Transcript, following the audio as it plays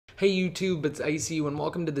Hey YouTube, it's ICU and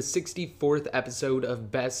welcome to the 64th episode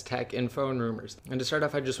of Best Tech Info and Rumors. And to start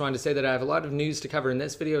off, I just wanted to say that I have a lot of news to cover in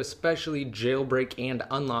this video, especially jailbreak and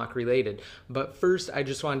unlock related. But first, I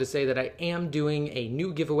just wanted to say that I am doing a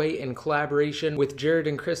new giveaway in collaboration with Jared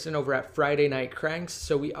and Kristen over at Friday Night Cranks.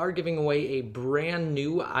 So we are giving away a brand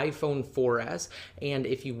new iPhone 4S. And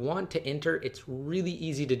if you want to enter, it's really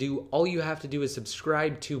easy to do. All you have to do is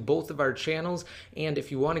subscribe to both of our channels. And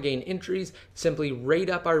if you want to gain entries, simply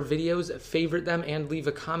rate up our videos, favorite them, and leave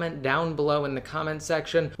a comment down below in the comment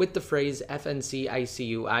section with the phrase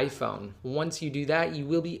FNCICU iPhone. Once you do that, you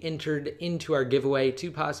will be entered into our giveaway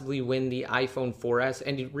to possibly win the iPhone 4S.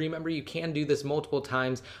 And remember, you can do this multiple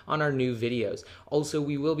times on our new videos. Also,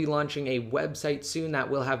 we will be launching a website soon that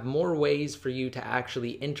will have more ways for you to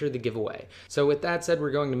actually enter the giveaway. So with that said,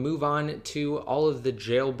 we're going to move on to all of the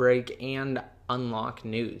jailbreak and unlock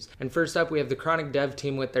news. And first up, we have the Chronic dev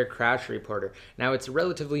team with their Crash Reporter. Now, it's a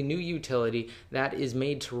relatively new utility that is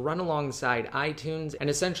made to run alongside iTunes, and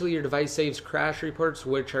essentially your device saves crash reports,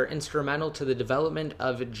 which are instrumental to the development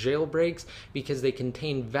of jailbreaks because they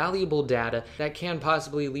contain valuable data that can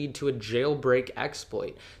possibly lead to a jailbreak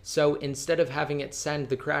exploit. So instead of having it send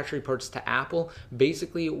the crash reports to Apple,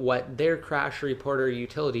 basically what their Crash Reporter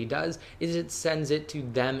utility does is it sends it to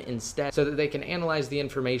them instead so that they can analyze the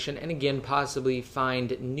information and again possibly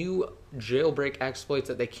find new jailbreak exploits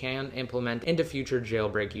that they can implement into future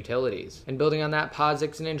jailbreak utilities. And building on that,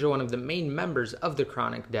 POSIX Ninja, one of the main members of the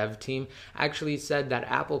Chronic dev team, actually said that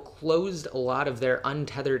Apple closed a lot of their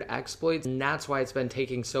untethered exploits, and that's why it's been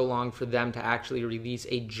taking so long for them to actually release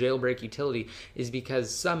a jailbreak utility, is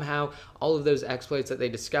because somehow all of those exploits that they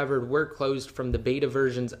discovered were closed from the beta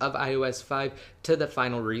versions of iOS 5 to the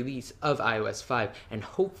final release of iOS 5. And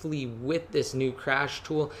hopefully with this new crash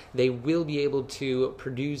tool, they will be able to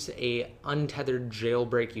produce a untethered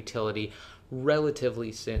jailbreak utility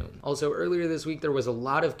relatively soon. Also, earlier this week, there was a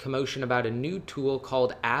lot of commotion about a new tool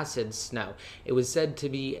called Acid Snow. It was said to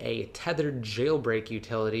be a tethered jailbreak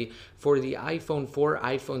utility for the iPhone 4,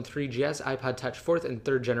 iPhone 3GS, iPod Touch 4th and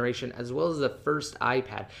 3rd generation, as well as the first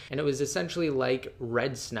iPad. And it was essentially like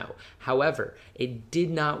Red Snow. However, it did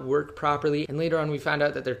not work properly, and later on we found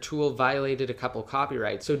out that their tool violated a couple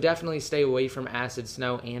copyrights. So definitely stay away from Acid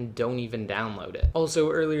Snow and don't even download it.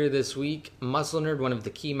 Also, earlier this week, Muscle Nerd, one of the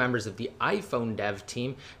key members of the iPhone dev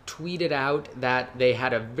team, tweeted out that they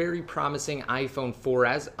had a very promising iPhone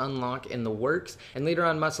 4S unlock in the works, and later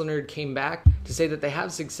on Muscle Nerd came back to say that they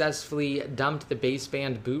have successfully dumped the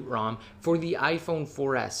baseband boot ROM for the iPhone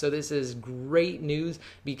 4S. So this is great news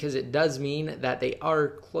because it does mean that they are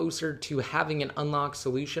closer to having an unlock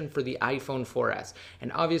solution for the iPhone 4S.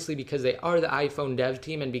 And obviously because they are the iPhone dev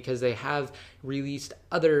team and because they have released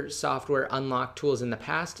other software unlock tools in the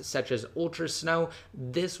past, such as Ultra Snow,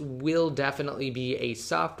 this will definitely be a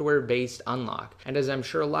software-based unlock. And as I'm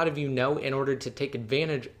sure a lot of you know, in order to take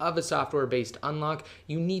advantage of a software-based unlock,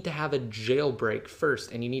 you need to have a jailbreak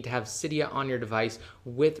first, and you need to have Cydia on your device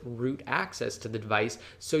with root access to the device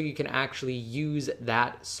so you can actually use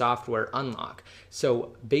that software unlock.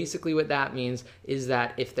 So basically what that means is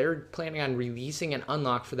that if they're planning on releasing an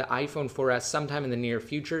unlock for the iPhone 4S sometime in the near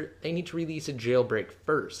future, they need to release a jailbreak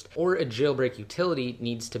first, or a jailbreak utility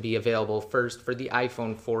needs to be available first for the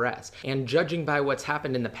iPhone 4S. And judging by what's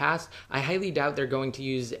happened in the past, I highly doubt they're going to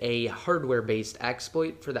use a hardware-based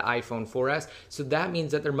exploit for the iPhone 4S, so that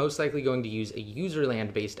means that they're most likely going to use a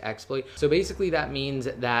userland-based exploit. So basically that means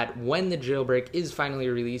that when the jailbreak is finally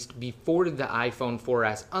released, before the iPhone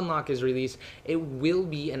 4S unlock is released, it will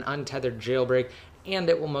be an untethered jailbreak,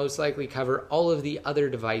 and it will most likely cover all of the other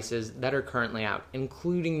devices that are currently out,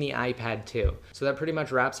 including the iPad 2. So that pretty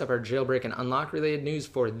much wraps up our jailbreak and unlock related news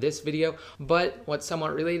for this video, but what's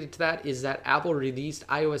somewhat related to that is that Apple released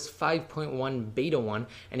iOS 5.1 Beta 1,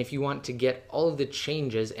 and if you want to get all of the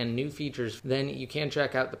changes and new features, then you can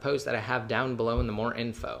check out the post that I have down below in the more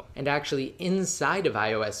info. And actually, inside of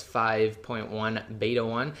iOS 5.1 Beta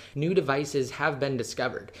 1, new devices have been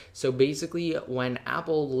discovered. So basically, when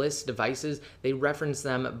Apple lists devices, they reference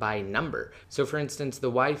them by number. So for instance, the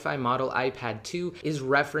Wi-Fi model iPad 2 is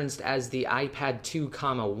referenced as the iPad 2,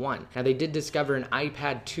 1. Now they did discover an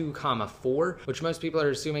iPad 2, 4, which most people are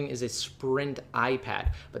assuming is a Sprint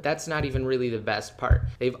iPad, but that's not even really the best part.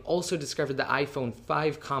 They've also discovered the iPhone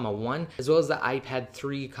 5, 1, as well as the iPad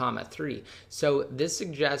 3, 3. So this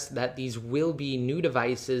suggests that these will be new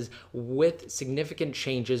devices with significant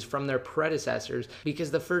changes from their predecessors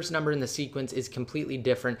because the first number in the sequence is completely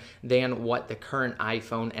different than what the current current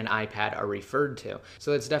iPhone and iPad are referred to.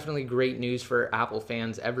 So that's definitely great news for Apple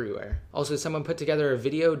fans everywhere. Also, someone put together a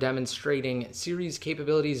video demonstrating Siri's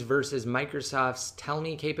capabilities versus Microsoft's Tell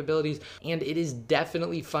Me capabilities, and it is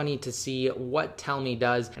definitely funny to see what Tell Me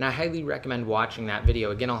does, and I highly recommend watching that video.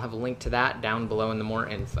 Again, I'll have a link to that down below in the more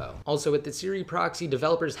info. Also, with the Siri proxy,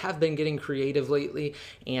 developers have been getting creative lately,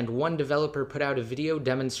 and one developer put out a video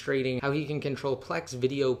demonstrating how he can control Plex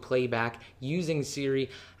video playback using Siri,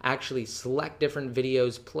 actually select different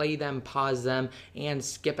videos, play them, pause them, and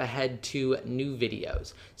skip ahead to new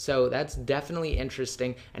videos. So that's definitely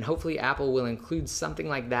interesting, and hopefully Apple will include something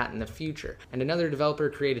like that in the future. And another developer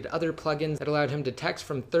created other plugins that allowed him to text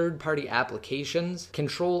from third-party applications,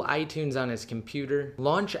 control iTunes on his computer,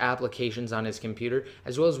 launch applications on his computer,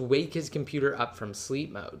 as well as wake his computer up from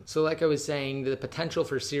sleep mode. So like I was saying, the potential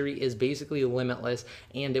for Siri is basically limitless,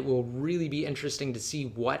 and it will really be interesting to see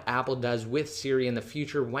what Apple does with Siri in the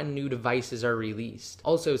future when new devices are released.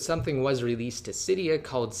 Also, something was released to Cydia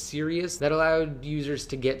called Sirius that allowed users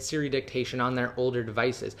to get Siri dictation on their older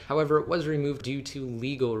devices. However, it was removed due to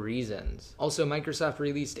legal reasons. Also, Microsoft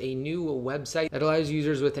released a new website that allows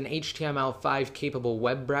users with an HTML5 capable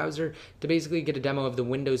web browser to basically get a demo of the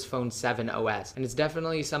Windows Phone 7 OS. And it's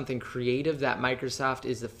definitely something creative that Microsoft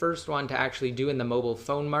is the first one to actually do in the mobile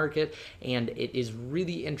phone market, and it is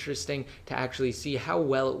really interesting to actually see how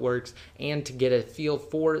well it works and to get a feel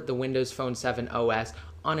for the Windows Phone 7 OS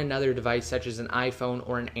on another device such as an iPhone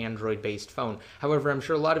or an Android-based phone. However, I'm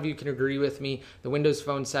sure a lot of you can agree with me, the Windows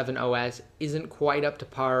Phone 7 OS isn't quite up to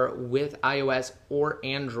par with iOS or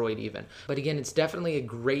Android even. But again, it's definitely a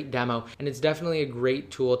great demo, and it's definitely a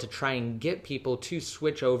great tool to try and get people to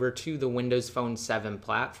switch over to the Windows Phone 7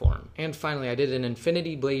 platform. And finally, I did an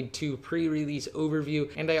Infinity Blade 2 pre-release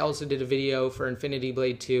overview, and I also did a video for Infinity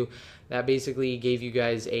Blade 2 that basically gave you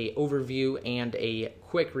guys a overview and a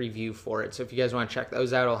quick review for it. So if you guys want to check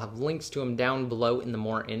those out, I'll have links to them down below in the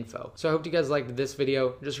more info. So I hope you guys liked this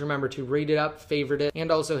video. Just remember to rate it up, favorite it,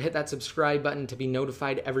 and also hit that subscribe button to be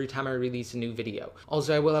notified every time I release a new video.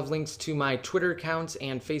 Also, I will have links to my Twitter accounts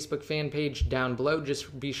and Facebook fan page down below.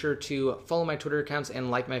 Just be sure to follow my Twitter accounts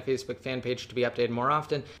and like my Facebook fan page to be updated more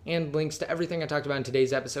often. And links to everything I talked about in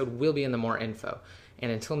today's episode will be in the more info.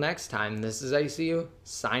 And until next time, this is ICU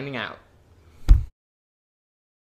signing out.